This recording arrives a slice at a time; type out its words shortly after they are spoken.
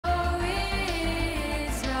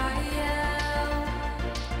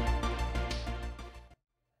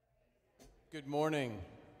Good morning.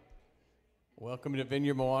 Welcome to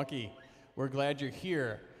Vineyard Milwaukee. We're glad you're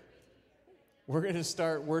here. We're going to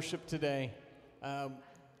start worship today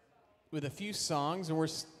with a few songs, and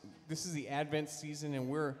this is the Advent season,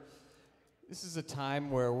 and this is a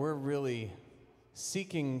time where we're really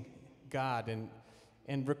seeking God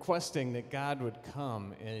and requesting that God would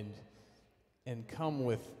come and come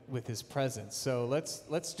with His presence. So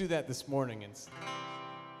let's do that this morning.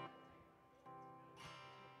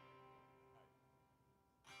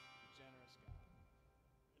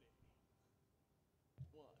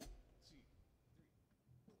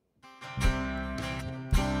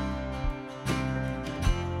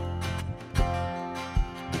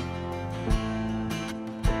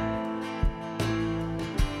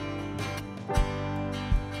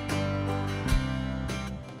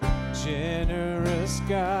 Generous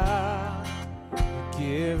God,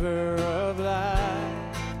 giver of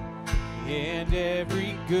life, and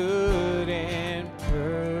every good and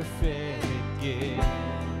perfect gift.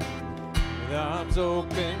 With arms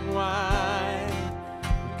open wide,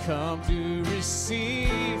 we come to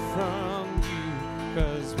receive from you,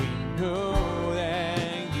 'cause we know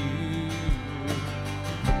that you,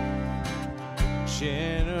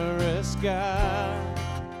 generous God,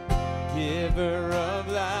 giver of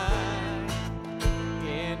life,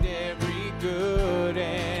 good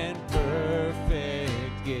and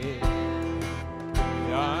perfect gift.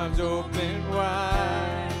 With arms open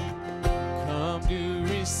wide, come to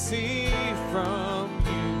receive from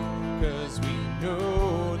you, 'cause we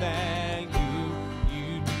know that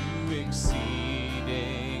you do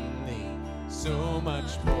exceedingly so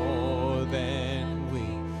much more than we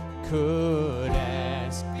could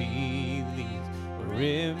ask, believe, or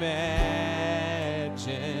imagine.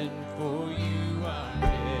 For you are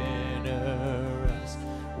generous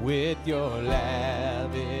with your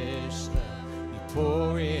lavish love. You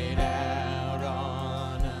pour it out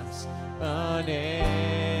on us unending.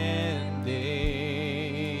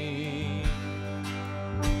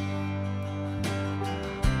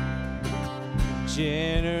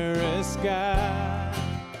 Generous God,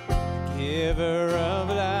 giver of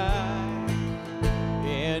life,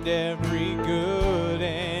 and every good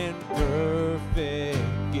and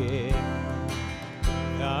perfect gift.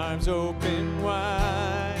 With arms open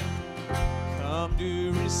wide, come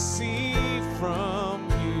to receive from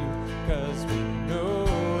you, 'cause we know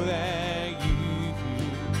that you,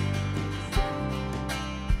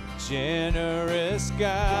 generous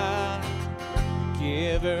God,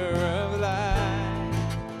 giver of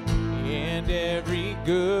life, and every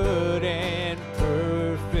good and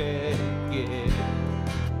perfect gift.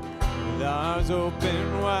 With arms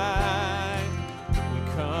open wide, we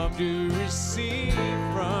come to receive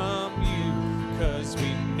from you, 'cause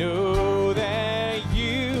we know that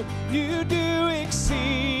you do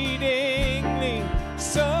exceedingly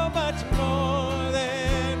so much more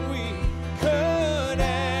than we could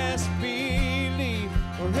ask, believe,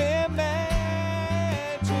 or imagine.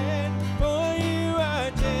 For you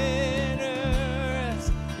are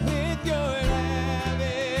generous with your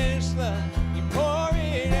lavish love. You pour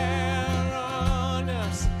it out on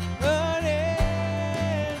us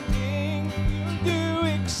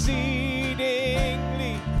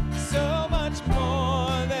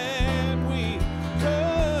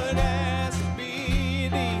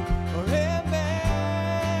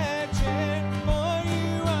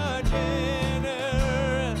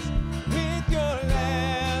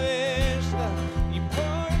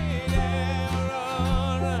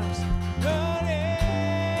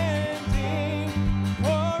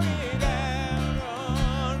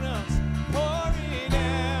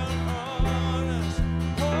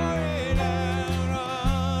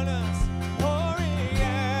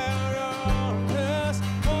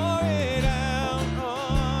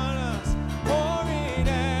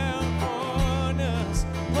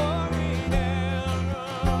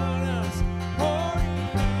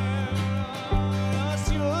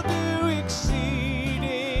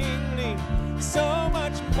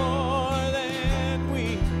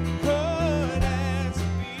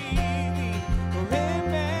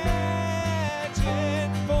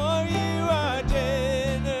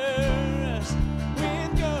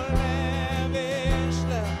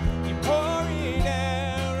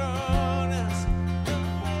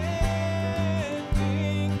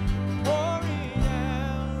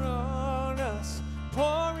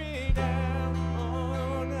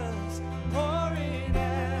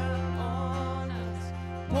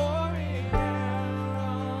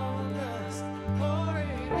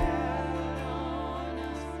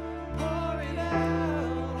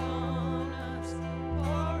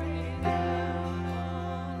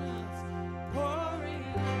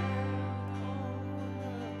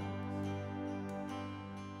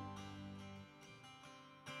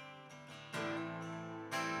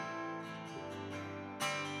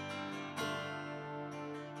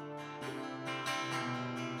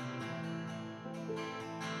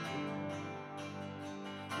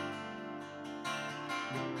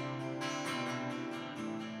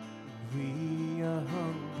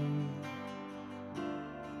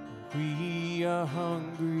We are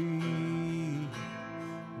hungry.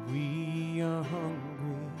 We are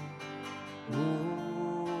hungry. Oh,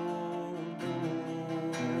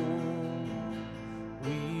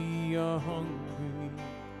 we are hungry.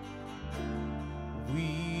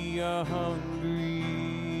 We are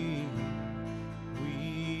hungry.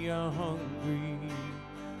 We are hungry.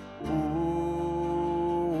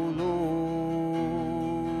 Oh, Lord.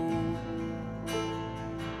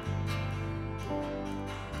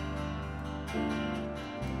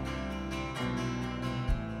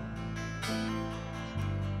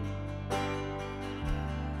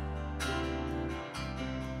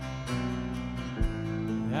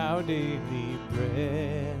 Our daily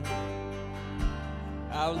bread,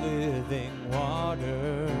 our living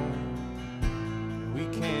water, we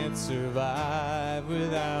can't survive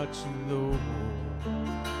without you, Lord.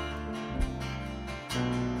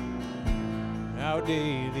 Our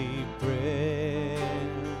daily bread,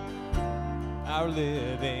 our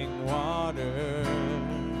living water,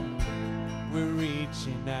 we're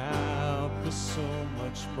reaching out for so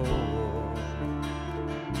much more.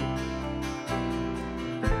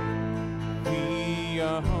 We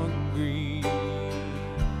are hungry.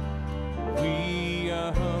 We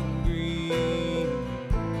are hungry.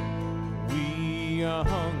 We are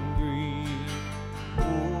hungry. Oh,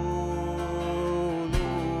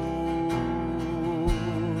 Lord.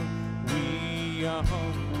 We are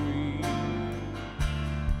hungry.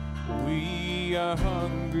 We are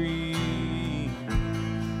hungry.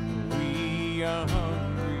 We are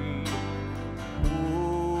hungry.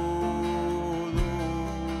 Oh,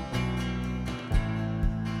 Lord.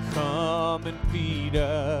 Come and feed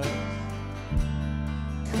us.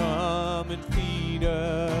 Come and feed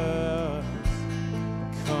us.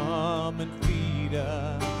 Come and feed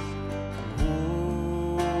us.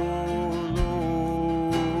 Oh,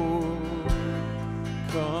 Lord.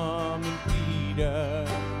 Come and feed us.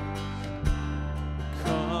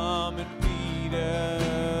 Come and feed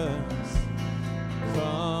us.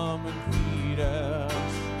 Come and feed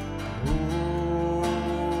us. Oh,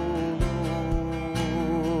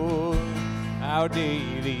 Lord. Our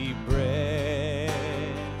daily bread,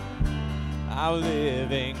 our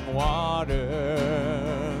living water,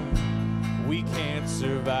 we can't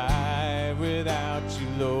survive without you,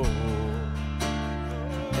 Lord.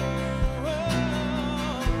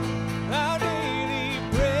 Our daily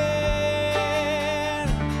bread,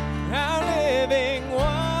 our living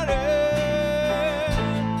water,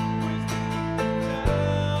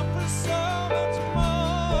 now for so much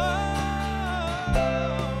more.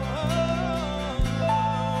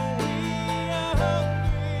 We are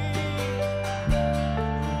hungry.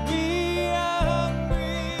 We are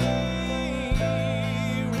hungry. We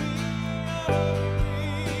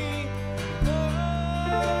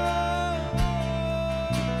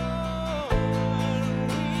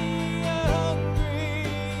are hungry.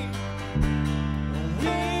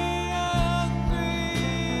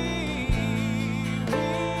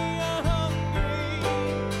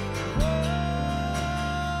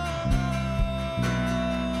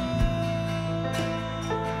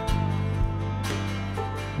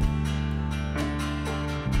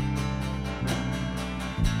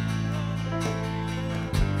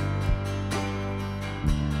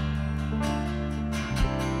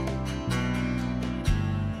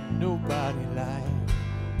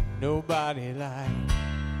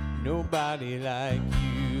 Nobody like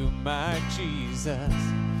you, my Jesus.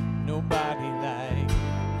 Nobody like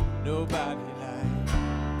you, my Jesus.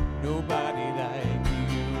 Nobody like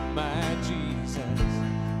you, my Jesus.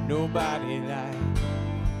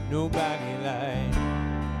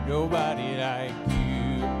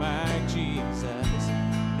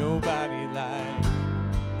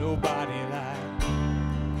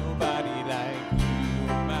 Nobody like you,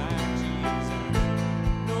 my Jesus.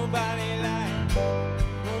 Nobody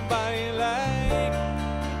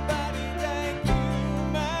like you,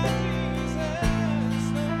 my Jesus.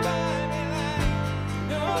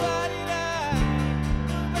 Nobody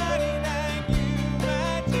like you, my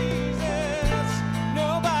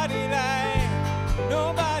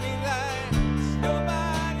Jesus.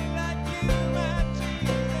 Nobody like you, my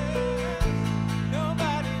Jesus.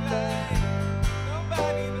 Nobody like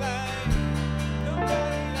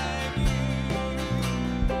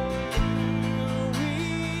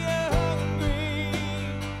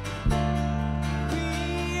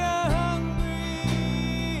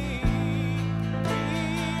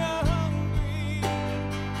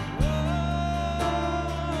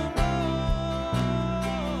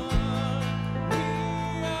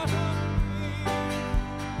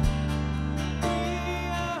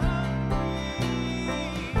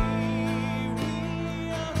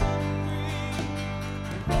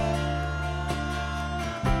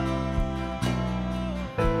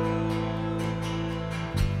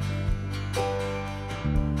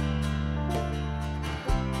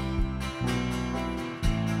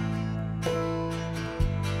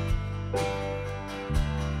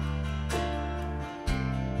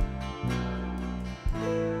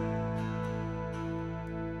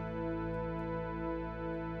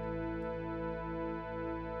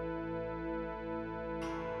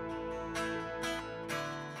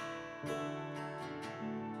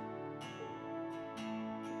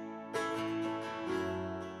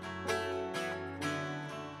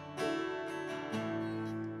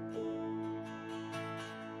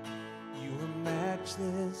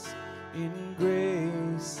speechless in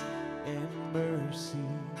grace and mercy.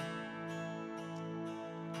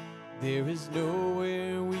 There is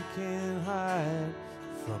nowhere we can hide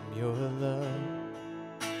from your love.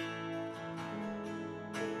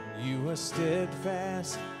 You are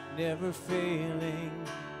steadfast, never failing.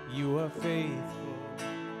 You are faithful.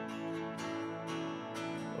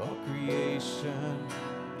 All creation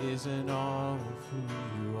is in awe of who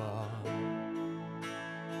you are.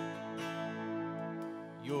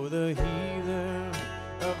 You're the healer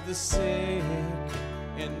of the sick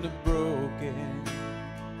and the broken.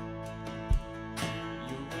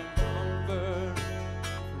 You're the comfort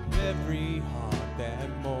for every heart that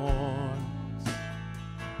mourns.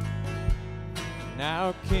 And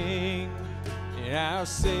our King and our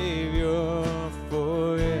Savior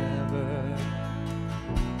forever.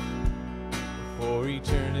 For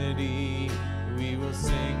eternity we will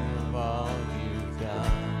sing of all you've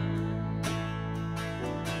done.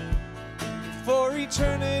 For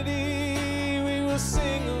eternity we will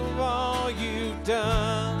sing of all you've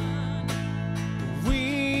done.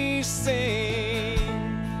 We sing,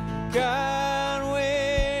 God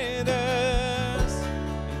with us,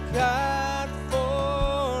 God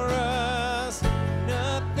for us.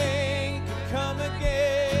 Nothing can come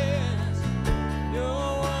against,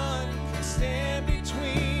 no one can stand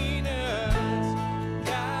between us.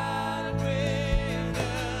 God with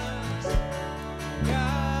us,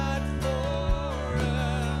 God for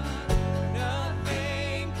us.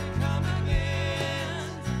 Nothing can come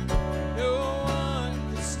against, no one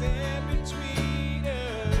can stand between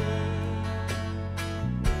us.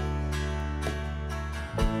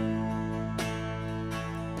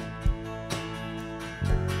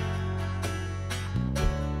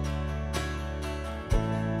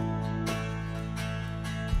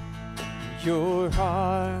 Your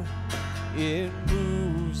heart, it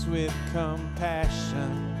moves with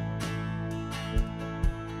compassion.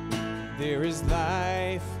 There is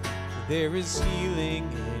life, there is healing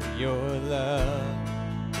in your love.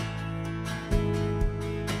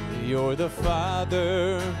 You're the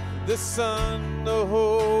Father, the Son, the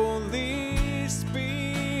Holy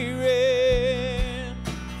Spirit.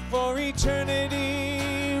 For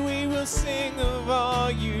eternity we will sing of all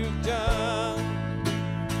you've done.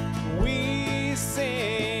 We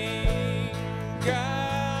sing,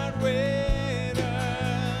 God with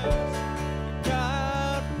us,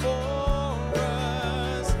 God for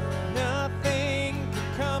us. Nothing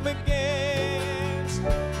can come against,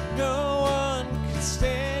 no one can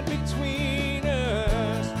stand between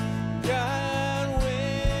us. God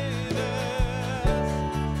with us,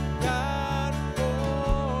 God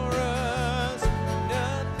for us.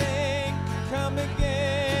 Nothing can come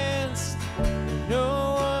against,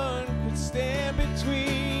 no one can stand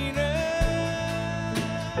between us.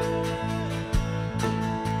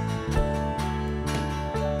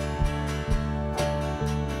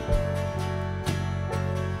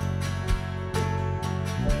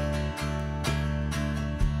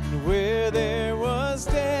 Where there was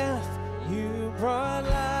death, you brought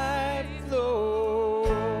life, Lord.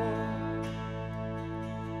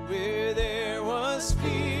 Where there was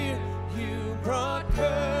fear, you brought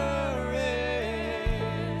courage.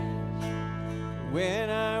 When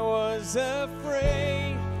I was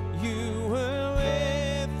afraid, you were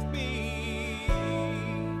with me,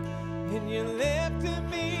 and you lifted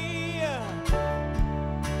me up,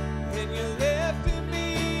 and you lifted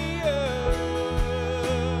me up.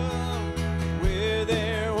 Where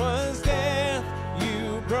there was death,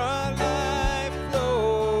 you brought life,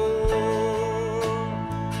 Lord.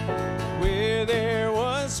 Where there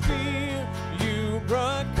was fear, you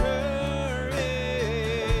brought courage.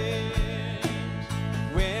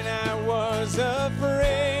 When I was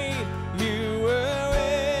afraid, you were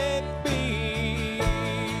with me.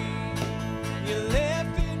 You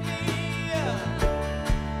lifted me up,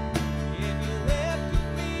 and you lifted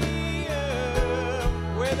me up.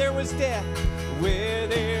 Where there was death, where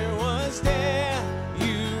there was death,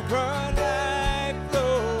 you brought life,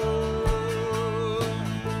 Lord.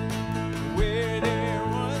 Where there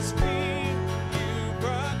was fear, you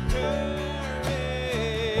brought courage.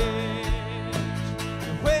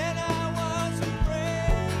 When I was afraid,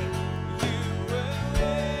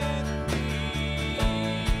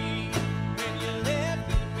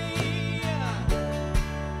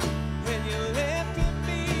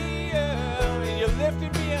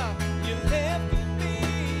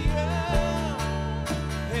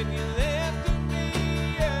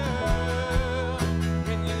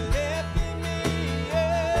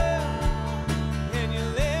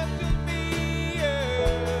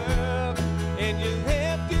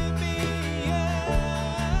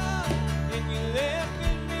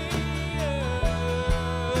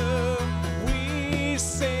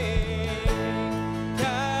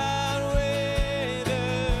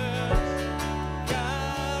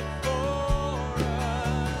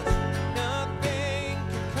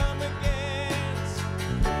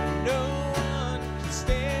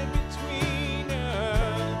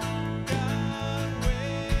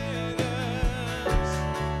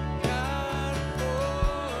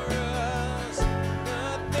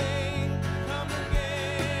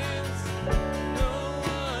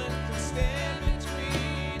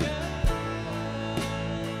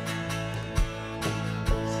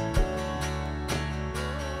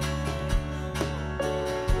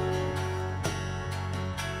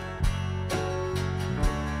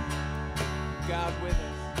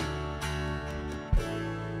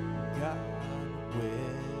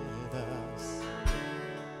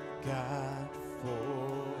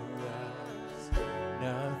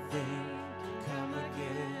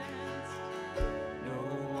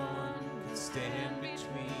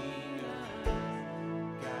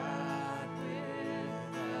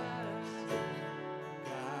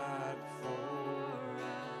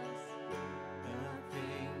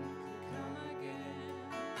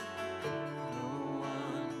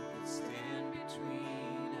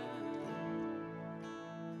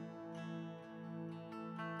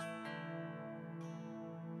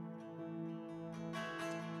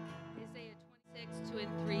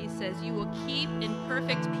 says, "You will keep in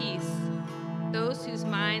perfect peace those whose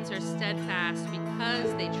minds are steadfast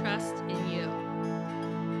because they trust in you."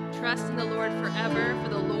 Trust in the Lord forever, for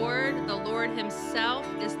the Lord himself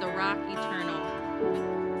is the rock eternal.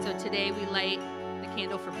 So today we light the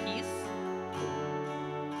candle for peace.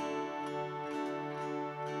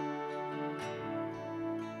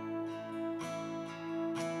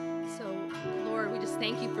 So, Lord, we just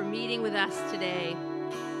thank you for meeting with us today,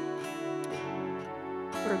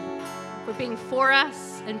 for being for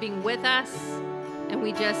us and being with us. And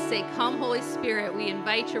we just say, "Come, Holy Spirit." We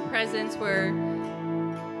invite your presence. We're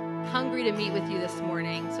hungry to meet with you this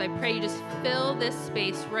morning. So I pray you just fill this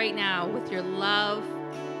space right now with your love,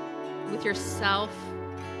 with yourself,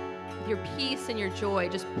 with your peace and your joy.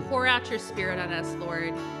 Just pour out your Spirit on us,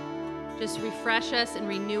 Lord. Just refresh us and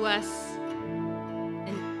renew us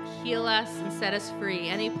and heal us and set us free.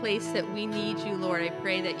 Any place that we need you, Lord, I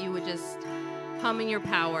pray that you would just come in your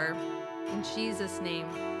power. In Jesus' name,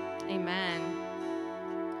 amen.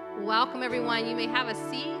 Welcome, everyone. You may have a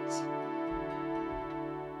seat.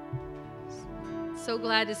 So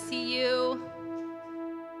glad to see you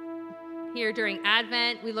here during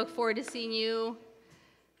Advent. We look forward to seeing you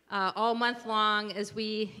all month long as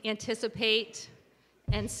we anticipate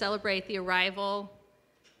and celebrate the arrival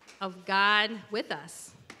of God with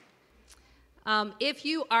us. If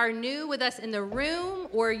you are new with us in the room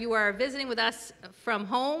or you are visiting with us from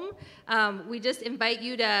home, we just invite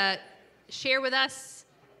you to share with us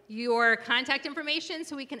your contact information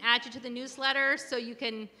so we can add you to the newsletter so you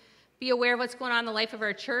can be aware of what's going on in the life of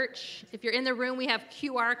our church. If you're in the room, we have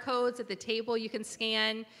QR codes at the table you can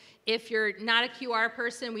scan. If you're not a QR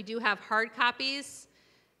person, we do have hard copies.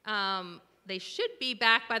 They should be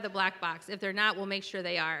back by the black box. If they're not, we'll make sure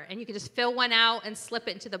they are. And you can just fill one out and slip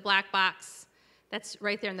it into the black box. That's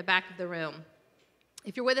right there in the back of the room.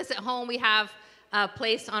 If you're with us at home, we have a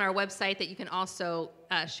place on our website that you can also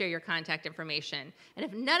share your contact information. And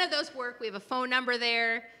if none of those work, we have a phone number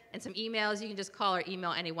there and some emails. You can just call or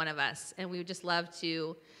email any one of us. And we would just love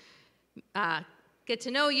to get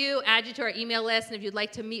to know you, add you to our email list. And if you'd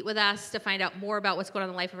like to meet with us to find out more about what's going on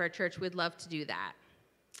in the life of our church, we'd love to do that.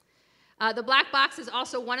 The black box is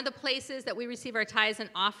also one of the places that we receive our tithes and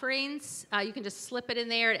offerings. You can just slip it in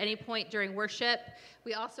there at any point during worship.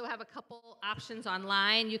 We also have a couple options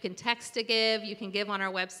online. You can text to give. You can give on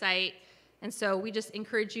our website. And so we just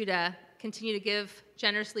encourage you to continue to give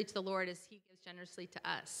generously to the Lord as he gives generously to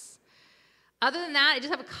us. Other than that, I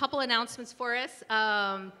just have a couple announcements for us.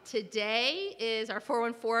 Today is our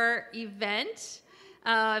 414 event.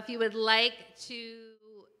 If you would like to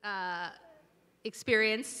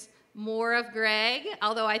experience more of Greg,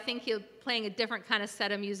 although I think he'll be playing a different kind of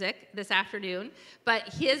set of music this afternoon.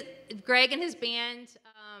 But Greg and his band,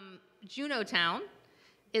 Juno Town,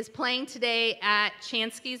 is playing today at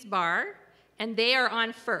Chansky's Bar, and they are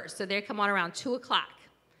on first. So they come on around 2 o'clock.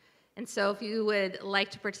 And so if you would like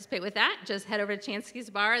to participate with that, just head over to Chansky's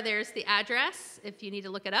Bar. There's the address if you need to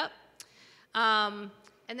look it up. And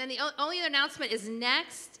then the only other announcement is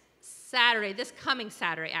next Saturday, this coming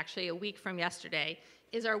Saturday, actually, a week from yesterday,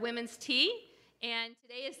 is our women's tea, and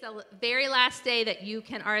today is the very last day that you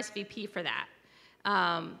can RSVP for that.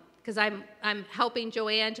 Because I'm helping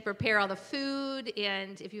Joanne to prepare all the food,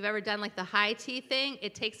 and if you've ever done like the high tea thing,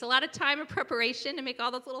 it takes a lot of time and preparation to make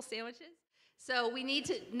all those little sandwiches. So we need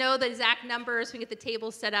to know the exact numbers, we can get the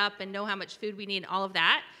table set up and know how much food we need and all of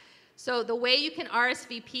that. So the way you can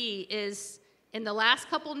RSVP is in the last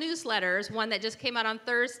couple newsletters, one that just came out on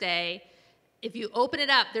Thursday. If you open it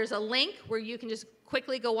up, there's a link where you can just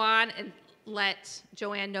quickly go on and let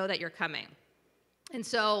Joanne know that you're coming. And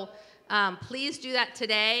so please do that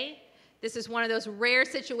today. This is one of those rare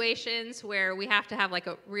situations where we have to have like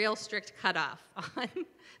a real strict cutoff on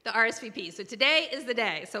the RSVP. So today is the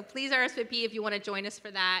day. So please RSVP if you want to join us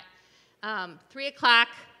for that. 3 o'clock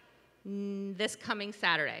this coming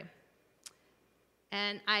Saturday.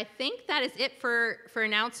 And I think that is it for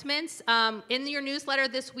announcements. In your newsletter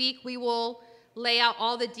this week, we will lay out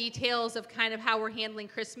all the details of kind of how we're handling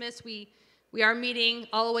Christmas. We are meeting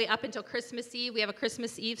all the way up until Christmas Eve. We have a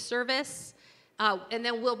Christmas Eve service, and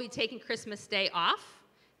then we'll be taking Christmas Day off.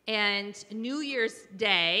 And New Year's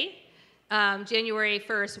Day, January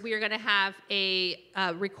 1st, we are going to have a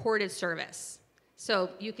recorded service. So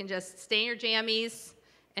you can just stay in your jammies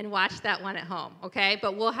and watch that one at home, okay?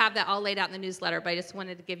 But we'll have that all laid out in the newsletter, but I just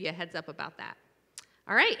wanted to give you a heads up about that.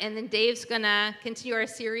 All right, and then Dave's going to continue our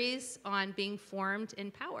series on being formed in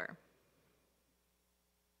power.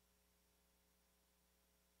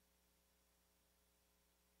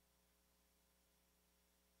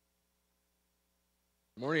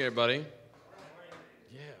 Morning, everybody.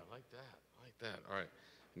 Yeah, I like that. All right.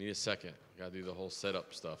 I need a second. I got to do the whole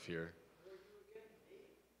setup stuff here.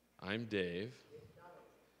 I'm Dave.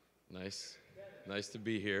 Nice to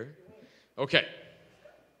be here. Okay.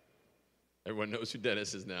 Everyone knows who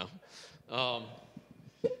Dennis is now.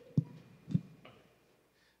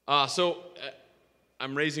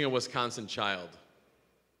 I'm raising a Wisconsin child.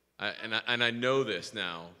 And I know this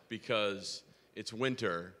now because it's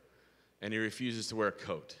winter and he refuses to wear a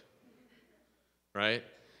coat, right?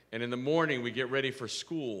 And in the morning, we get ready for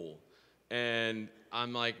school, and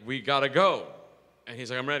I'm like, we gotta go. And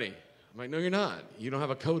he's like, I'm ready. I'm like, no, you're not. You don't have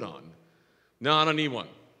a coat on. No, I don't need one.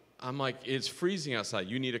 I'm like, it's freezing outside.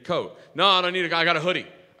 You need a coat. No, I don't need a. I got a hoodie.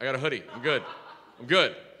 I'm good. I'm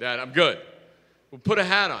good, Dad. I'm good. Well, put a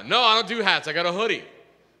hat on. No, I don't do hats. I got a hoodie.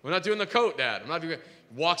 We're not doing the coat, Dad. I'm not doing.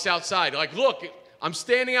 Walks outside. Like, look, I'm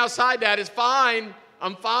standing outside, Dad. It's fine.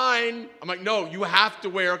 I'm fine. I'm like, no, you have to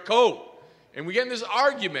wear a coat. And we get in this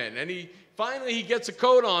argument, and finally he gets a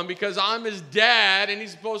coat on because I'm his dad, and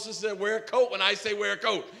he's supposed to say, wear a coat when I say wear a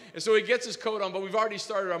coat. And so he gets his coat on, but we've already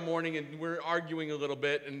started our morning, and we're arguing a little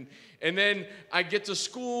bit. And then I get to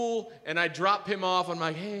school, and I drop him off. I'm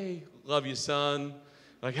like, hey, love you, son.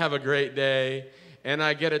 Like, have a great day. And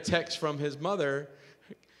I get a text from his mother.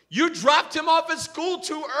 You dropped him off at school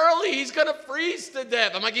too early. He's going to freeze to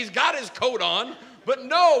death. I'm like, he's got his coat on. But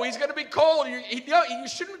no, he's going to be cold. You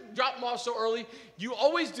shouldn't drop him off so early. You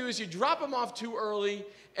always do is you drop him off too early,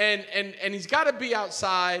 and he's got to be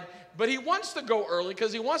outside. But he wants to go early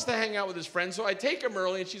because he wants to hang out with his friends. So I take him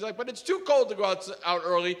early, and she's like, but it's too cold to go out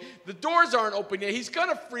early. The doors aren't open yet. He's going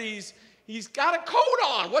to freeze. He's got a coat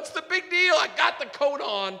on. What's the big deal? I got the coat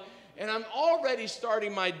on, and I'm already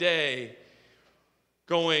starting my day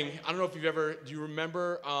going, I don't know if do you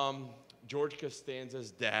remember George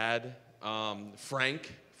Costanza's dad?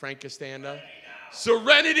 Frank Costanza.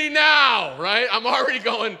 Serenity now, right? I'm already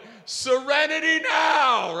going, serenity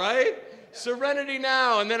now, right? Serenity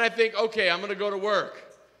now. And then I think, okay, I'm going to go to work.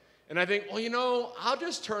 And I think, well, I'll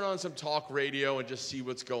just turn on some talk radio and just see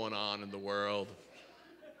what's going on in the world.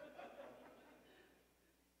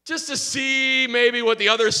 Just to see maybe what the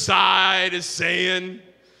other side is saying.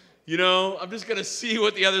 I'm just going to see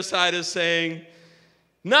what the other side is saying.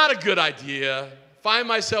 Not a good idea. Find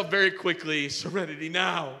myself very quickly, serenity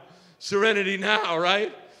now,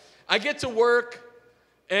 right? I get to work,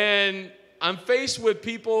 and I'm faced with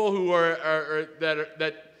people who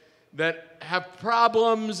that have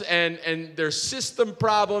problems, and their system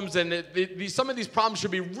problems, and some of these problems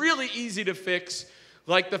should be really easy to fix,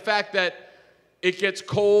 like the fact that it gets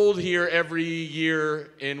cold here every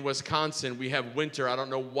year in Wisconsin. We have winter. I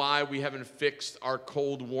don't know why we haven't fixed our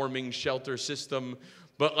cold warming shelter system.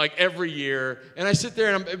 But like every year, and I sit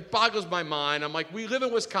there and it boggles my mind. I'm like, we live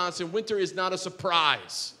in Wisconsin. Winter is not a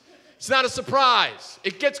surprise. It's not a surprise.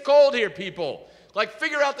 It gets cold here, people. Like,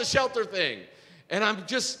 figure out the shelter thing. And I'm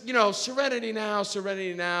just, serenity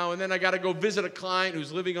now. And then I got to go visit a client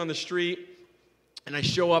who's living on the street. And I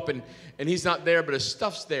show up, and he's not there, but his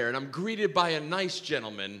stuff's there. And I'm greeted by a nice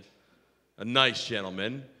gentleman,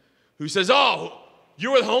 who says, oh,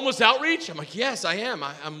 you're with Homeless Outreach? I'm like, yes, I am.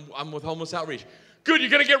 I'm with Homeless Outreach. Good,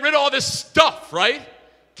 you're going to get rid of all this stuff, right?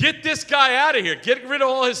 Get this guy out of here. Get rid of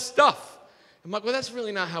all his stuff. I'm like, well, that's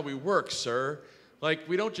really not how we work, sir. Like,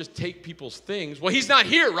 we don't just take people's things. Well, he's not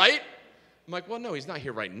here, right? I'm like, well, no, he's not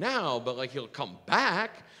here right now, but, like, he'll come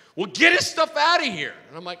back. Well, get his stuff out of here.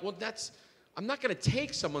 And I'm like, well, I'm not going to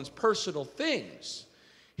take someone's personal things.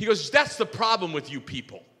 He goes, that's the problem with you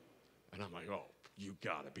people. And I'm like, oh, you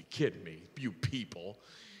got to be kidding me, you people.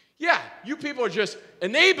 Yeah, you people are just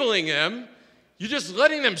enabling them. You're just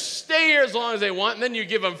letting them stay here as long as they want, and then you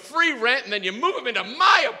give them free rent, and then you move them into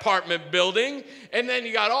my apartment building, and then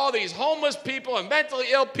you got all these homeless people and mentally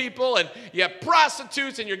ill people, and you have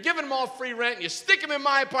prostitutes, and you're giving them all free rent, and you stick them in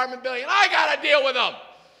my apartment building, and I got to deal with them.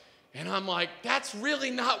 And I'm like, that's really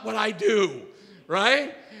not what I do,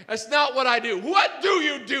 right? That's not what I do. What do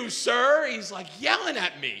you do, sir? He's like yelling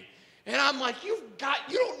at me. And I'm like, you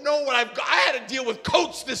don't know what I've got. I had to deal with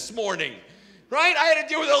coats this morning. Right? I had to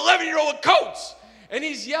deal with an 11-year-old with coats. And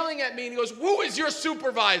he's yelling at me, and he goes, who is your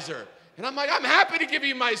supervisor? And I'm like, I'm happy to give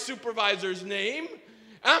you my supervisor's name. And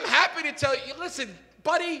I'm happy to tell you, listen,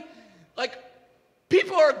 buddy, like,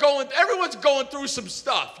 everyone's going through some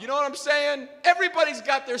stuff. You know what I'm saying? Everybody's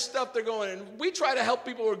got their stuff they're going, and we try to help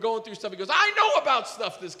people who are going through stuff. He goes, I know about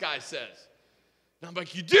stuff, this guy says. And I'm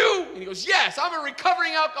like, you do? And he goes, yes, I'm a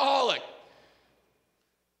recovering alcoholic.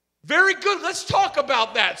 Very good. Let's talk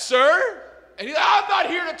about that, sir. And he's like, I'm not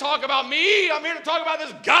here to talk about me. I'm here to talk about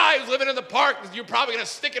this guy who's living in the park. You're probably going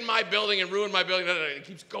to stick in my building and ruin my building. And it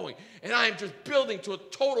keeps going. And I am just building to a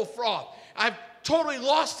total froth. I've totally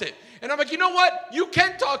lost it. And I'm like, you know what? You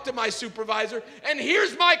can talk to my supervisor, and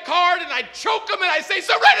here's my card, and I choke him, and I say,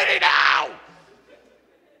 serenity now!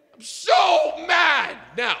 I'm so mad.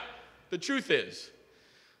 Now, the truth is,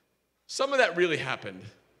 some of that really happened.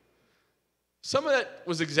 Some of that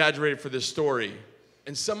was exaggerated for this story,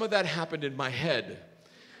 and some of that happened in my head.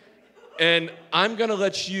 And I'm going to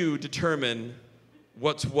let you determine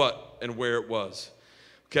what's what and where it was,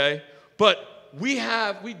 okay? But we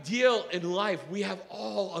deal in life, we have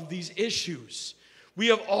all of these issues. We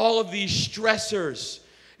have all of these stressors,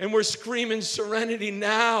 and we're screaming serenity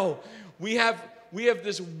now. We have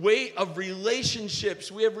this weight of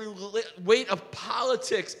relationships. We have weight of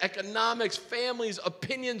politics, economics, families,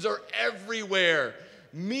 opinions are everywhere.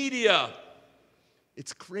 Media,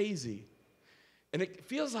 it's crazy. And it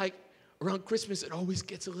feels like around Christmas, it always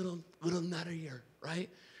gets a little nuttier, right?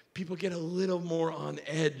 People get a little more on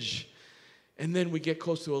edge. And then we get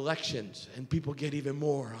close to elections, and people get even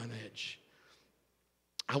more on edge.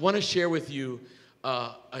 I want to share with you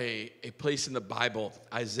a place in the Bible,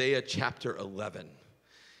 Isaiah chapter 11.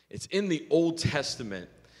 It's in the Old Testament.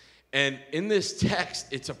 And in this text,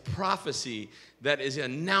 it's a prophecy that is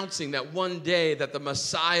announcing that one day that the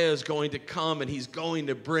Messiah is going to come and he's going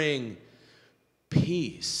to bring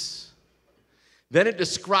peace. Then it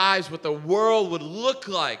describes what the world would look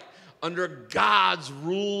like under God's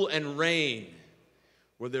rule and reign,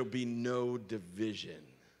 where there'll be no division.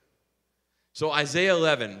 So Isaiah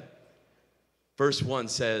 11, verse 1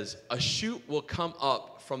 says, a shoot will come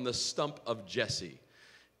up from the stump of Jesse.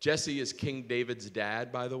 Jesse is King David's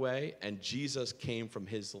dad, by the way, and Jesus came from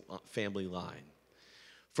his family line.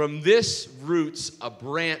 From this roots, a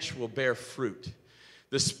branch will bear fruit.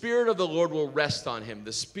 The Spirit of the Lord will rest on him,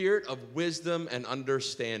 the Spirit of wisdom and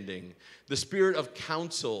understanding, the Spirit of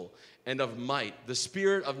counsel and of might, the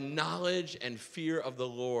Spirit of knowledge and fear of the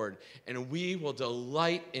Lord. And we will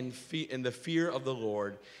delight in the fear of the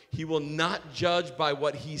Lord. He will not judge by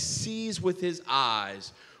what he sees with his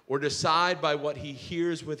eyes or decide by what he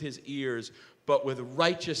hears with his ears, but with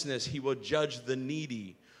righteousness he will judge the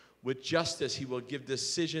needy. With justice he will give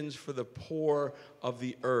decisions for the poor of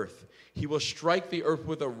the earth. He will strike the earth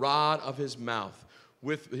with a rod of his mouth.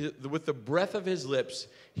 With the breath of his lips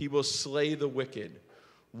he will slay the wicked.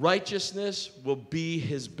 Righteousness will be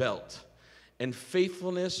his belt, and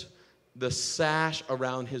faithfulness the sash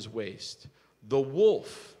around his waist. The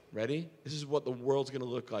wolf, ready? This is what the world's going to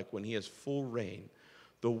look like when he has full reign.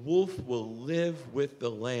 The wolf will live with the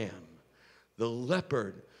lamb. The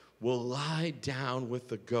leopard will lie down with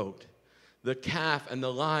the goat. The calf and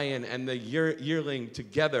the lion and the yearling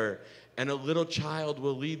together, and a little child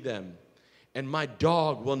will lead them. And my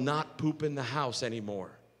dog will not poop in the house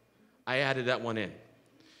anymore. I added that one in.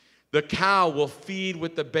 The cow will feed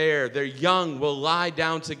with the bear. Their young will lie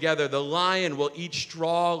down together. The lion will eat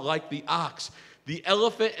straw like the ox. The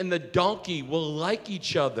elephant and the donkey will like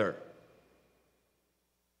each other.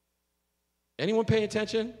 Anyone paying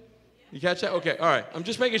attention? You catch that? Okay, all right. I'm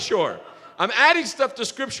just making sure. I'm adding stuff to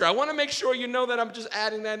Scripture. I want to make sure you know that I'm just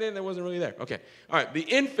adding that in that wasn't really there. Okay, all right. The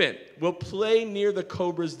infant will play near the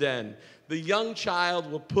cobra's den. The young child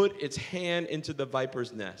will put its hand into the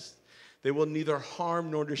viper's nest. They will neither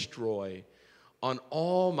harm nor destroy on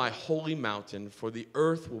all my holy mountain, for the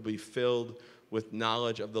earth will be filled with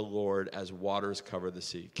knowledge of the Lord as waters cover the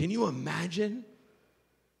sea. Can you imagine?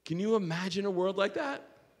 Can you imagine a world like that?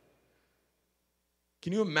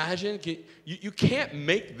 Can you imagine? You can't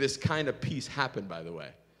make this kind of peace happen, by the way.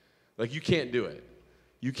 Like, you can't do it.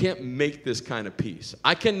 You can't make this kind of peace.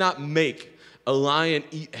 I cannot make a lion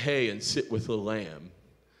eat hay and sit with a lamb.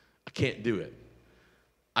 I can't do it.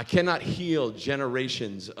 I cannot heal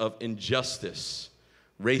generations of injustice,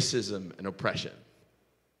 racism, and oppression.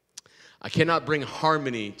 I cannot bring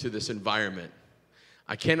harmony to this environment.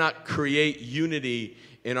 I cannot create unity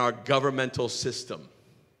in our governmental system.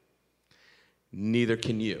 Neither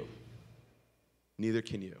can you. Neither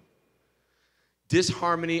can you.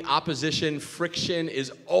 Disharmony, opposition, friction is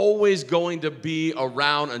always going to be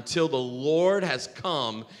around until the Lord has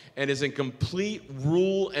come and is in complete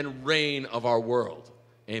rule and reign of our world.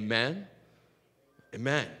 Amen?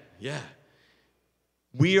 Amen. Yeah.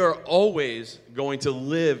 We are always going to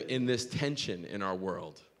live in this tension in our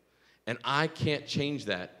world. And I can't change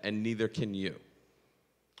that, and neither can you.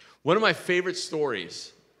 One of my favorite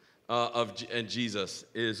stories of Jesus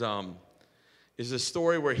is a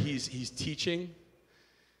story where he's teaching,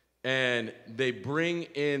 and they bring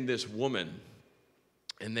in this woman,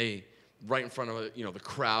 and they right in front of the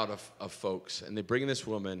crowd of folks, and they bring in this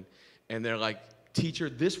woman, and they're like, "Teacher,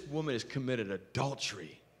 this woman has committed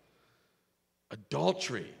adultery.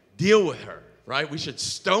 Adultery. Deal with her, right? We should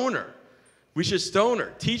stone her." We should stone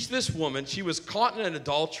her. Teach this woman. She was caught in an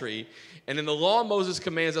adultery, and in the law, Moses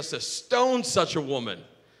commands us to stone such a woman.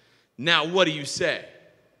 Now, what do you say?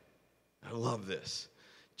 I love this.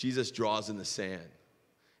 Jesus draws in the sand.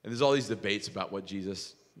 And there's all these debates about what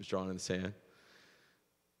Jesus was drawing in the sand.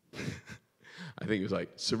 I think it was like,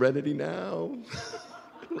 serenity now.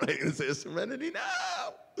 Right? It says, serenity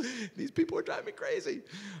now. These people are driving me crazy.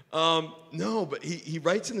 No, but he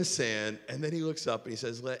writes in the sand, and then he looks up and he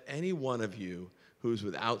says, let any one of you who's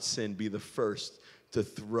without sin be the first to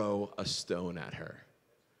throw a stone at her.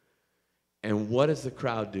 And what does the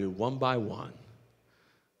crowd do? One by one,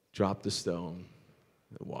 drop the stone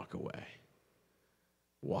and walk away.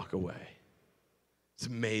 Walk away. It's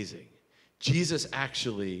amazing. Jesus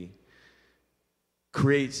actually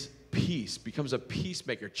creates peace, becomes a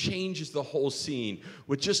peacemaker, changes the whole scene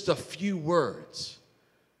with just a few words,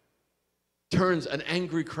 turns an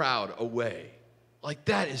angry crowd away. Like,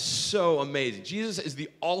 that is so amazing. Jesus is the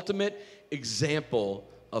ultimate example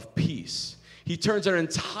of peace. He turns an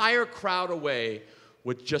entire crowd away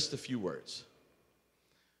with just a few words.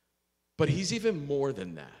 But he's even more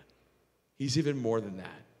than that. He's even more than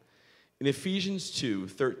that. In Ephesians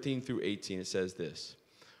 2:13 through 18, it says this,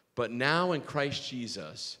 but now in Christ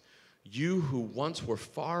Jesus, you who once were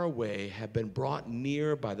far away have been brought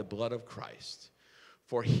near by the blood of Christ.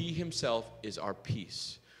 For he himself is our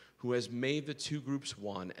peace, who has made the two groups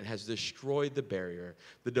one and has destroyed the barrier,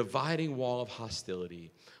 the dividing wall of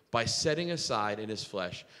hostility, by setting aside in his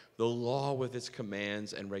flesh the law with its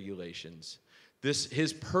commands and regulations.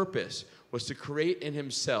 His purpose was to create in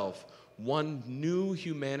himself one new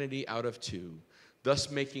humanity out of two,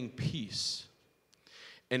 thus making peace,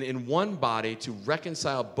 and in one body to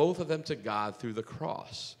reconcile both of them to God through the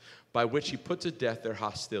cross, by which he put to death their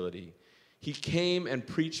hostility. He came and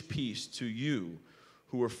preached peace to you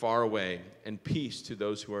who were far away, and peace to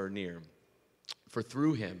those who are near. For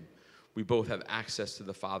through him we both have access to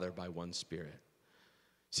the Father by one Spirit.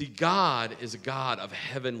 See, God is a God of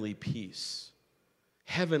heavenly peace.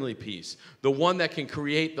 Heavenly peace. The one that can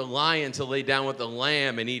create the lion to lay down with the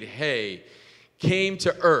lamb and eat hay came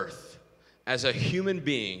to earth as a human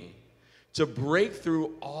being to break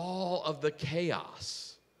through all of the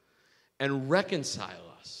chaos and reconcile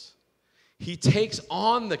us. He takes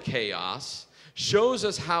on the chaos, shows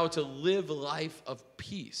us how to live life of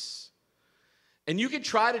peace. And you can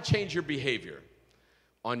try to change your behavior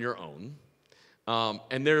on your own.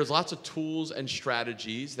 And there's lots of tools and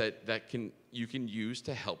strategies that you can use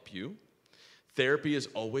to help you. Therapy is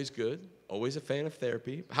always good. Always a fan of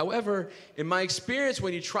therapy. However, in my experience,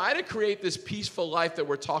 when you try to create this peaceful life that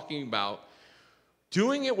we're talking about,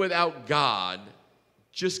 doing it without God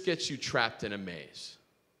just gets you trapped in a maze.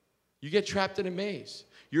 You get trapped in a maze.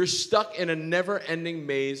 You're stuck in a never-ending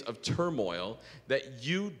maze of turmoil that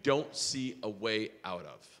you don't see a way out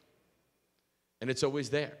of. And it's always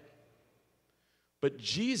there. But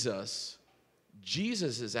Jesus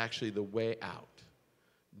is actually the way out.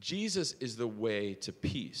 Jesus is the way to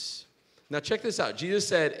peace. Now check this out. Jesus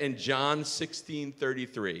said in John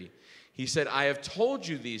 16:33, he said, I have told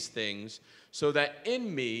you these things so that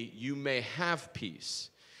in me you may have peace.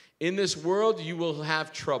 In this world you will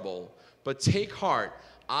have trouble, but take heart,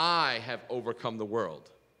 I have overcome the world.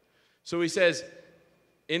 So he says,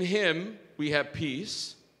 in him we have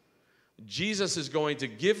peace. Jesus is going to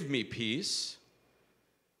give me peace.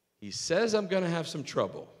 He says I'm going to have some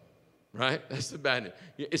trouble, right? That's the bad news.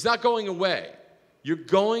 It's not going away. You're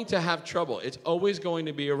going to have trouble. It's always going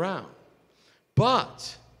to be around.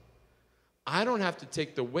 But I don't have to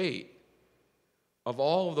take the weight of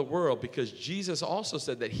all of the world because Jesus also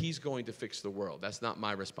said that he's going to fix the world. That's not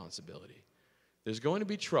my responsibility. There's going to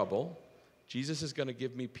be trouble. Jesus is going to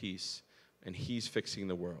give me peace, and he's fixing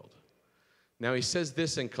the world. Now, he says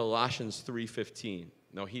this in Colossians 3:15.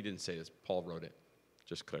 No, he didn't say this. Paul wrote it.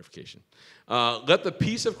 Just clarification. Let the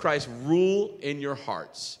peace of Christ rule in your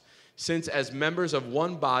hearts, since as members of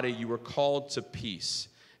one body you were called to peace,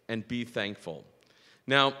 and be thankful.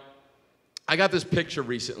 Now, I got this picture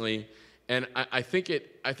recently, and I think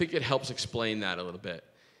it helps explain that a little bit.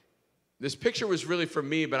 This picture was really for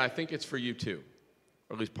me, but I think it's for you too,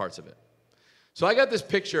 or at least parts of it. So I got this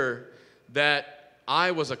picture that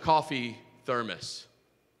I was a coffee thermos,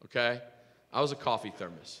 okay? I was a coffee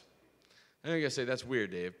thermos. And you're going to say, that's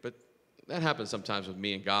weird, Dave, but that happens sometimes with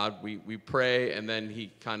me and God. We pray, and then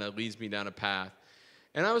he kind of leads me down a path.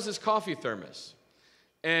 And I was this coffee thermos.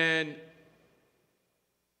 And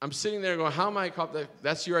I'm sitting there going, how am I a coffee?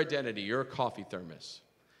 That's your identity. You're a coffee thermos.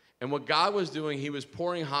 And what God was doing, he was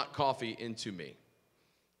pouring hot coffee into me.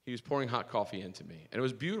 He was pouring hot coffee into me. And it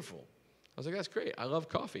was beautiful. I was like, that's great. I love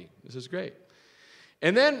coffee. This is great.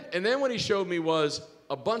 And then what he showed me was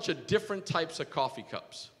a bunch of different types of coffee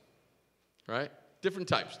cups, right? Different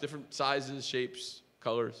types, different sizes, shapes,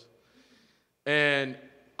 colors. And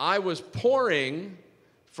I was pouring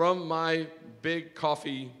from my big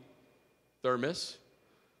coffee thermos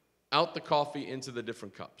out the coffee into the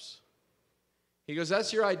different cups. He goes,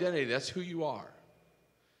 that's your identity. That's who you are.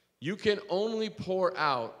 You can only pour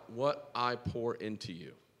out what I pour into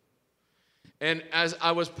you. And as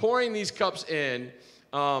I was pouring these cups in,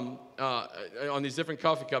 on these different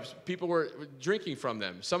coffee cups, people were drinking from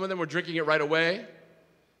them. Some of them were drinking it right away.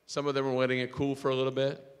 Some of them were letting it cool for a little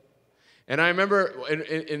bit. And I remember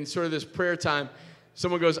in sort of this prayer time,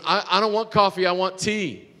 someone goes, I don't want coffee, I want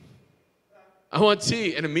tea. I want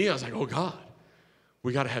tea. And to me, I was like, oh, God,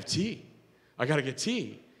 we got to have tea. I got to get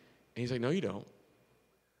tea. And he's like, no, you don't.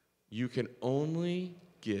 You can only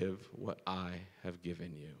give what I have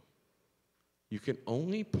given you. You can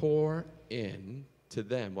only pour in to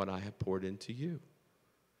them what I have poured into you.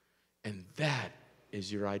 And that is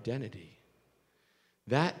your identity.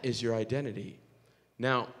 That is your identity.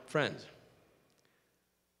 Now, friends,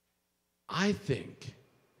 I think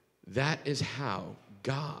that is how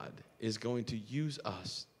God is going to use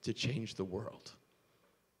us to change the world.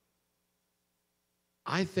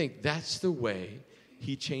 I think that's the way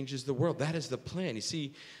he changes the world. That is the plan. You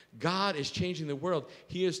see, God is changing the world.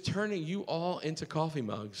 He is turning you all into coffee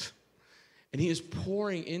mugs, and he is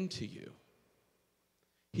pouring into you.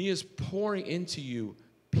 He is pouring into you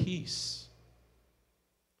peace.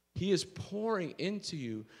 He is pouring into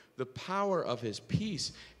you the power of his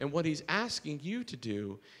peace. And what he's asking you to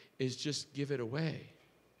do is just give it away.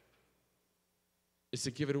 It's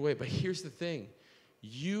to give it away. But here's the thing.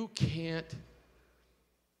 You can't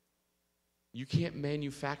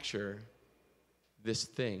manufacture this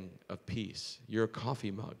thing of peace. You're a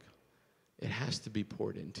coffee mug. It has to be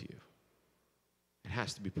poured into you. It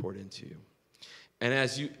has to be poured into you. And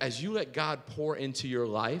as you let God pour into your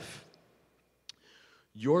life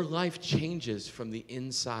changes from the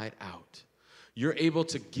inside out. You're able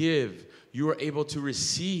to give. You are able to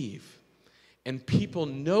receive. And people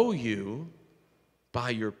know you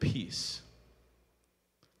by your peace.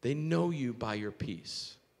 They know you by your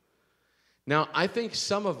peace. Now, I think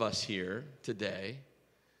some of us here today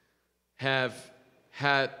have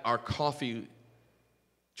had our coffee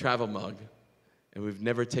travel mug, and we've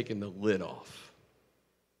never taken the lid off.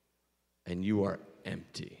 And you are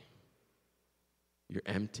empty. You're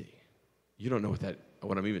empty. You don't know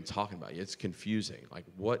what I'm even talking about. It's confusing. Like,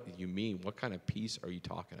 what do you mean? What kind of peace are you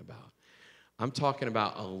talking about? I'm talking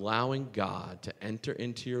about allowing God to enter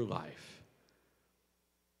into your life.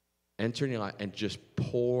 Enter in your life and just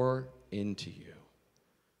pour into you.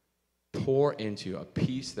 Pour into you a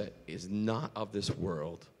peace that is not of this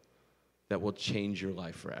world that will change your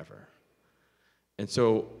life forever. And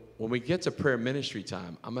so when we get to prayer ministry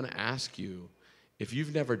time, I'm going to ask you, if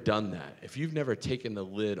you've never done that, if you've never taken the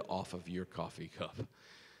lid off of your coffee cup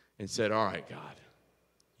and said, all right, God,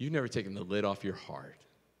 you've never taken the lid off your heart.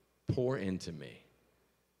 Pour into me.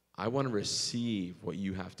 I want to receive what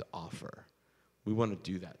you have to offer. We want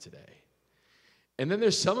to do that today. And then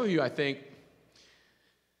there's some of you, I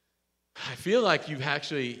feel like you've had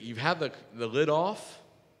the lid off,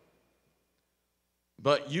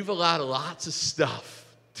 but you've allowed lots of stuff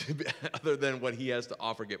other than what he has to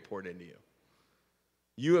offer get poured into you.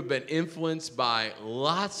 You have been influenced by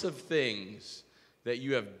lots of things that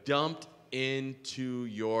you have dumped into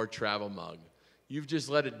your travel mug. You've just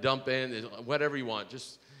let it dump in, whatever you want.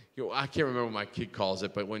 Just, I can't remember what my kid calls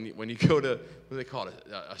it, but when you go to, what do they call it,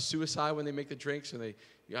 a suicide when they make the drinks, and they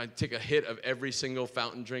take a hit of every single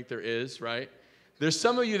fountain drink there is, right? There's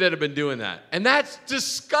some of you that have been doing that, and that's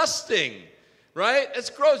disgusting, right? It's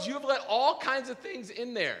gross. You have let all kinds of things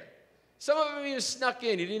in there. Some of them even snuck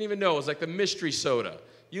in. You didn't even know. It was like the mystery soda.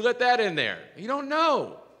 You let that in there. You don't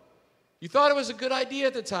know. You thought it was a good idea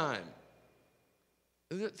at the time.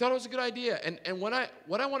 Thought it was a good idea. And what I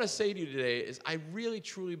want to say to you today is I really,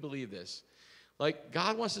 truly believe this. Like,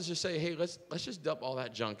 God wants us to say, hey, let's just dump all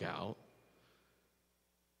that junk out.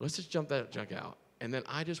 Let's just dump that junk out. And then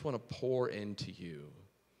I just want to pour into you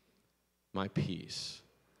my peace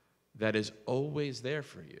that is always there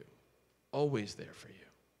for you. Always there for you.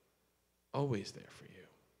 Always there for you.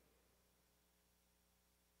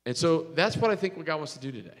 And so that's what I think what God wants to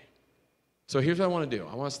do today. So here's what I want to do.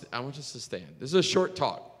 I want us to stand. This is a short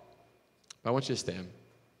talk. But I want you to stand. I'm going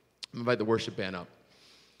to invite the worship band up.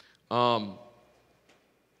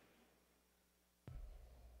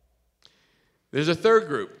 There's a third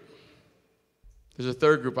group. There's a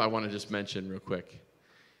third group I want to just mention real quick.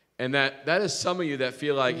 And that is some of you that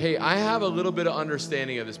feel like, hey, I have a little bit of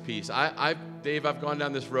understanding of this peace. Dave, I've gone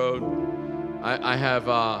down this road.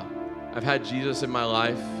 I've had Jesus in my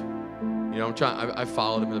life. You know, I've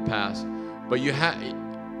followed him in the past. But you haven't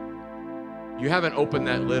opened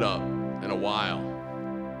that lid up in a while.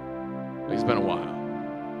 Like, it's been a while.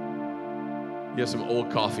 You have some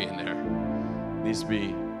old coffee in there. It needs to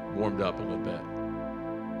be warmed up a little bit.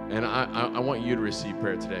 And I want you to receive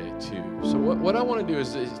prayer today too. So what I want to do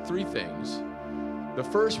is 3 things. The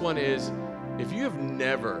first one is, if you've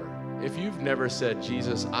never said,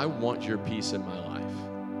 Jesus, I want your peace in my life.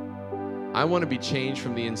 I want to be changed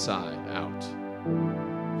from the inside out.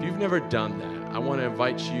 If you've never done that, I want to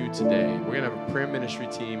invite you today. We're going to have a prayer ministry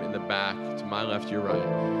team in the back, to my left, your right.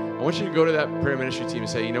 I want you to go to that prayer ministry team and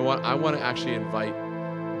say, you know what? I want to actually invite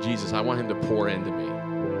Jesus. I want him to pour into me.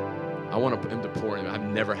 I want him to pour into me. I've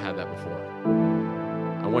never had that before.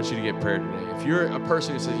 I want you to get prayer today. If you're a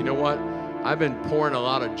person who says, you know what? I've been pouring a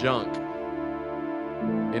lot of junk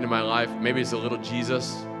into my life. Maybe it's a little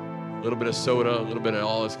Jesus, a little bit of soda, a little bit of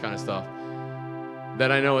all this kind of stuff.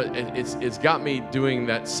 That I know it's got me doing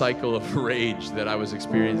that cycle of rage that I was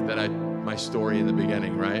experiencing, my story in the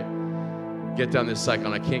beginning, right? Get down this cycle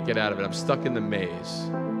and I can't get out of it. I'm stuck in the maze.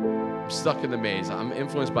 I'm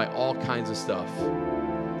influenced by all kinds of stuff.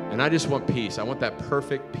 And I just want peace. I want that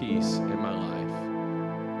perfect peace in my life.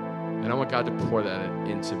 And I want God to pour that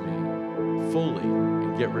into me fully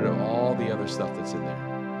and get rid of all the other stuff that's in there.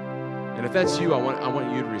 And if that's you, I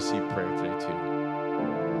want you to receive prayer today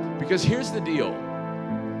too. Because here's the deal.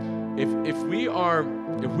 If we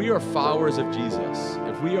are followers of Jesus,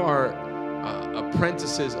 if we are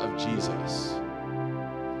apprentices of Jesus,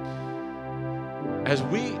 as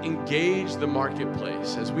we engage the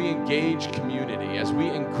marketplace, as we engage community, as we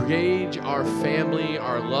engage our family,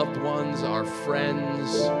 our loved ones, our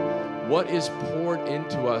friends, what is poured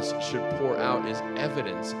into us should pour out as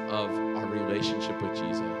evidence of our relationship with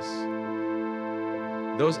Jesus.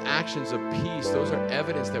 Those actions of peace, those are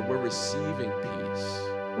evidence that we're receiving peace.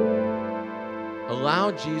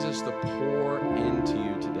 Allow Jesus to pour into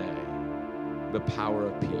you today the power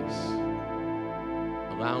of peace.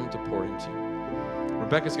 Allow him to pour into you.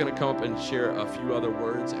 Rebecca's going to come up and share a few other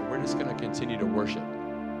words, and we're just going to continue to worship.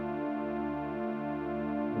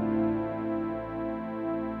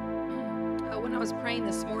 When I was praying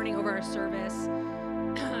this morning over our service,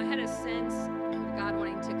 I had a sense of God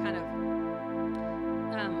wanting to kind of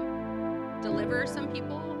deliver some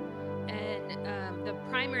people. And the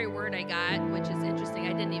primary word I got, which is interesting,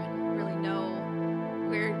 I didn't even really know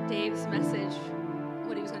where Dave's message,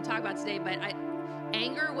 what he was going to talk about today, but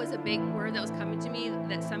anger was a big word that was coming to me,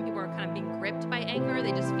 that some people are kind of being gripped by anger.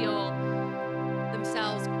 They just feel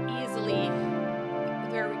themselves easily,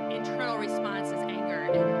 their internal response is anger.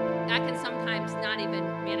 And that can sometimes not even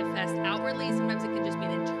manifest outwardly. Sometimes it can just be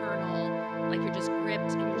an internal, like you're just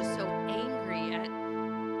gripped and you're just so angry at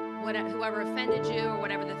whoever offended you or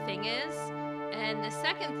whatever the thing is. And the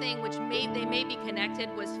second thing, which they may be connected,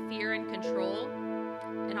 was fear and control.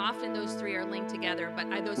 And often those 3 are linked together, but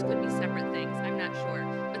those could be separate things. I'm not sure.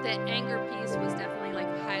 But that anger piece was definitely like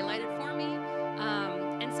highlighted for me.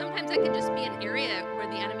 And sometimes that can just be an area where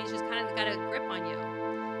the enemy's just kind of got a grip on you.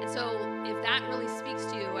 And so if that really speaks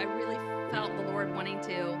to you, I really felt the Lord wanting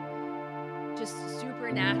to just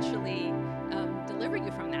supernaturally deliver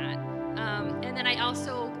you from that. And then I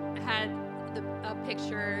also had a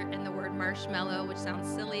picture and the word marshmallow, which sounds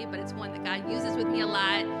silly, but it's one that God uses with me a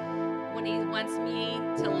lot when he wants me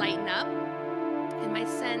to lighten up. And my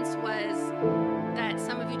sense was that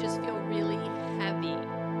some of you just feel really heavy,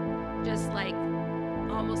 just like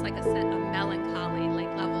almost like a melancholy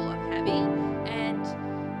like level of heavy. And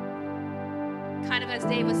kind of as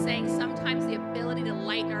Dave was saying, sometimes the ability to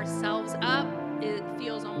lighten ourselves up, it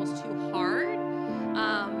feels almost too hard.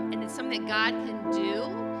 And it's something that God can do,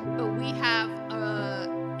 but we have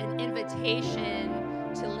an invitation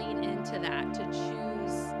to lean into that, to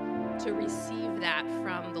choose to receive that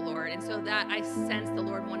from the Lord. And so that I sense the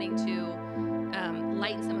Lord wanting to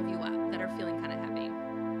lighten some of you up that are feeling kind of heavy.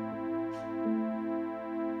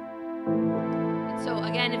 And so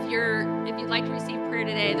again, if you'd like to receive prayer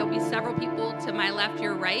today, there'll be several people to my left,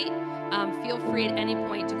 your right. Feel free at any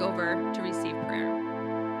point to go over to receive prayer.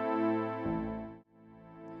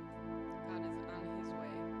 God is on his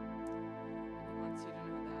way. He wants you to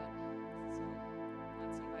know that. So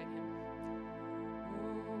let's invite him.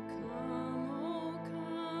 Oh,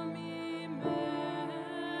 come, Emmanuel,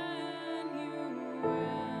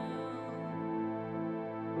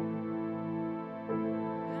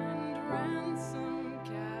 and ransom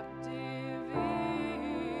captive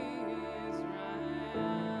Israel.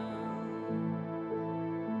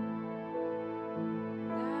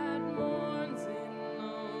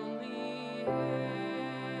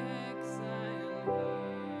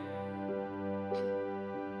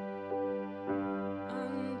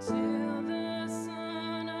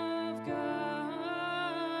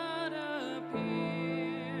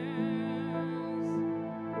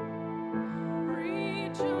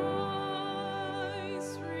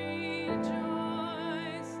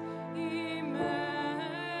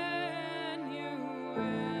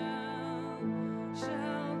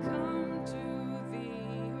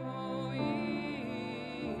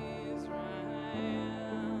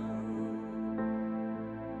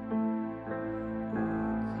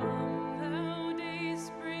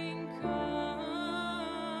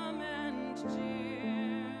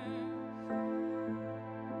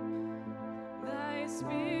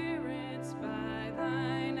 spirits by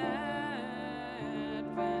thine advent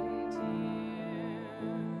here,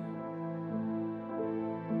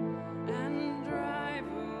 and drive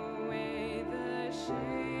away the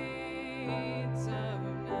shades of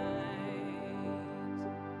night,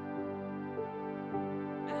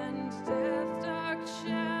 and death's dark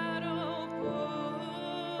shadow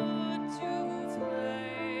put to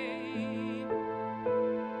flight.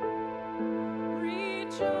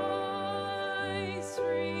 Rejoice,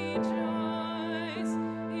 rejoice,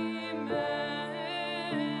 Emmanuel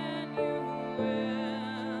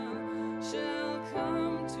shall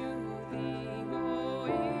come to thee, O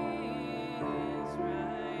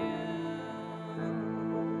Israel.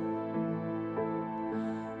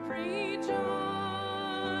 Rejoice,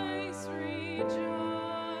 rejoice,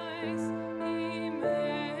 Emmanuel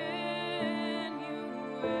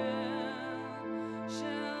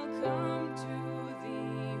shall come to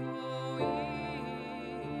thee, O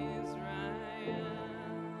Israel.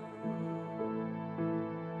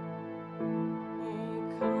 O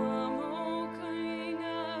come, O King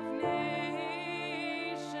of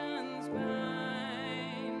nations,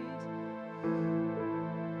 bind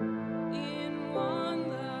in one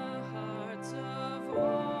the hearts of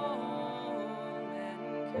all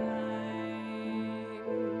mankind.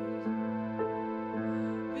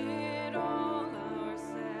 Bid all our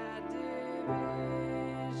sad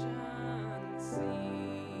divisions cease,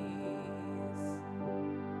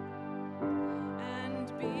 and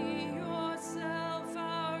be yourself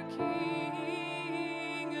our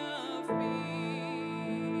King of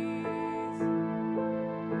peace.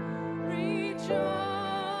 Rejoice,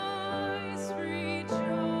 rejoice,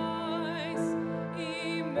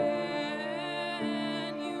 Emmanuel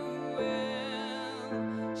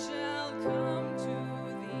shall come to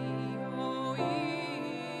thee, O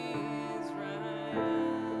Israel.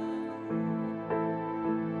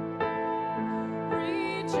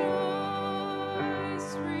 Rejoice,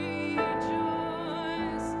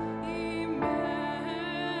 rejoice, Emmanuel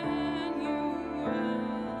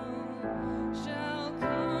shall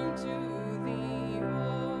come to thee, O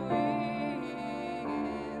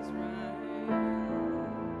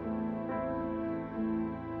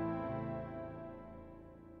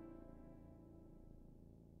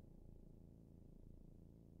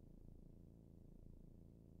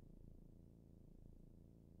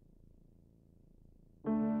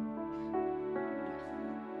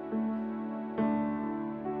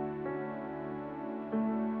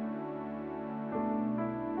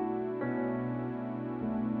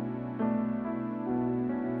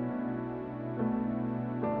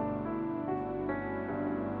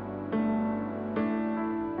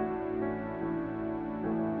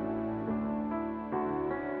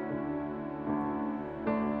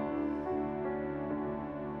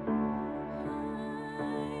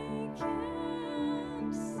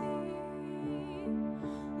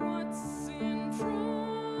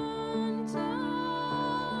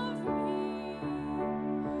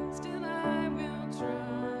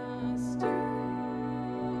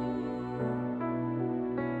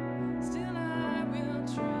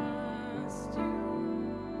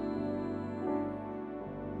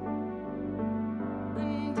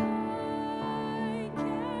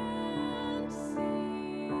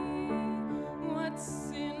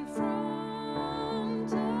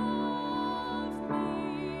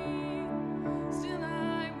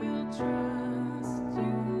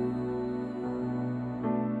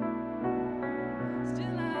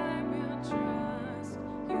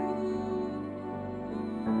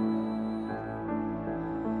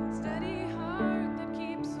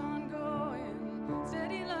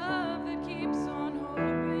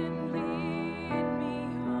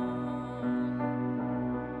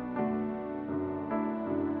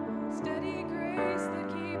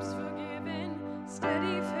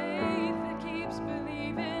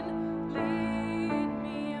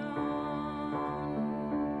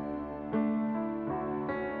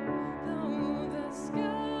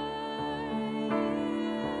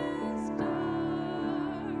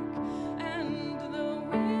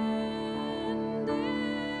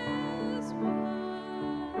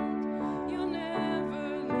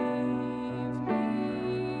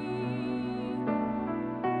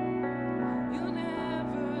You'll never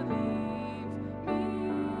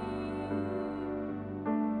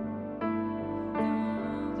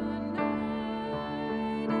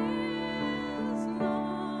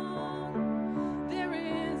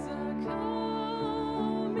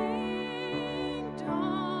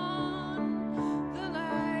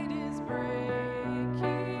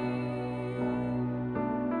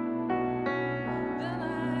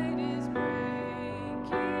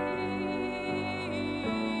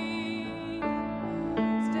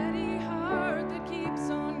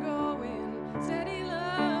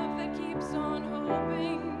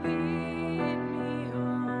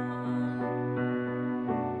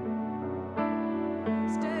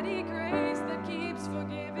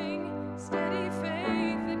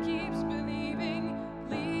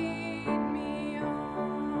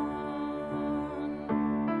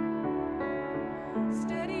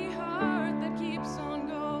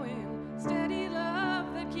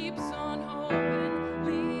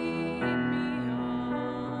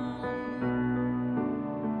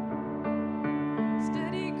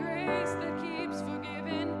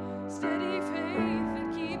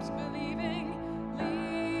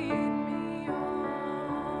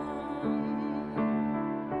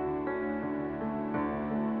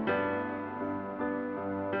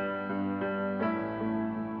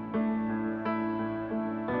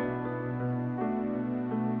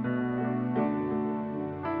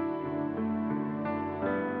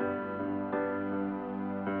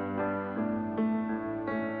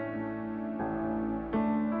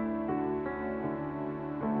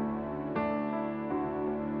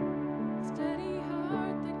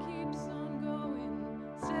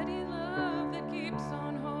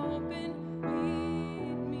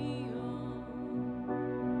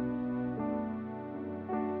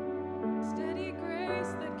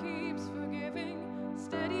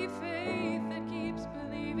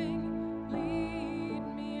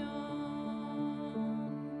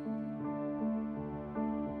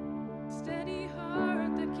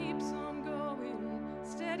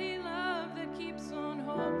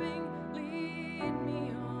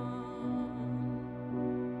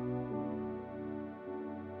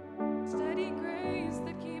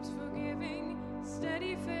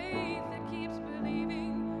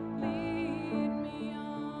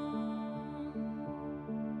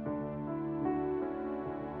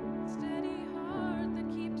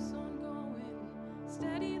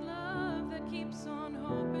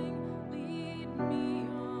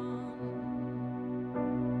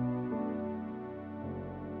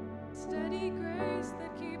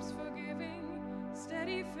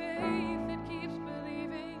already faithful.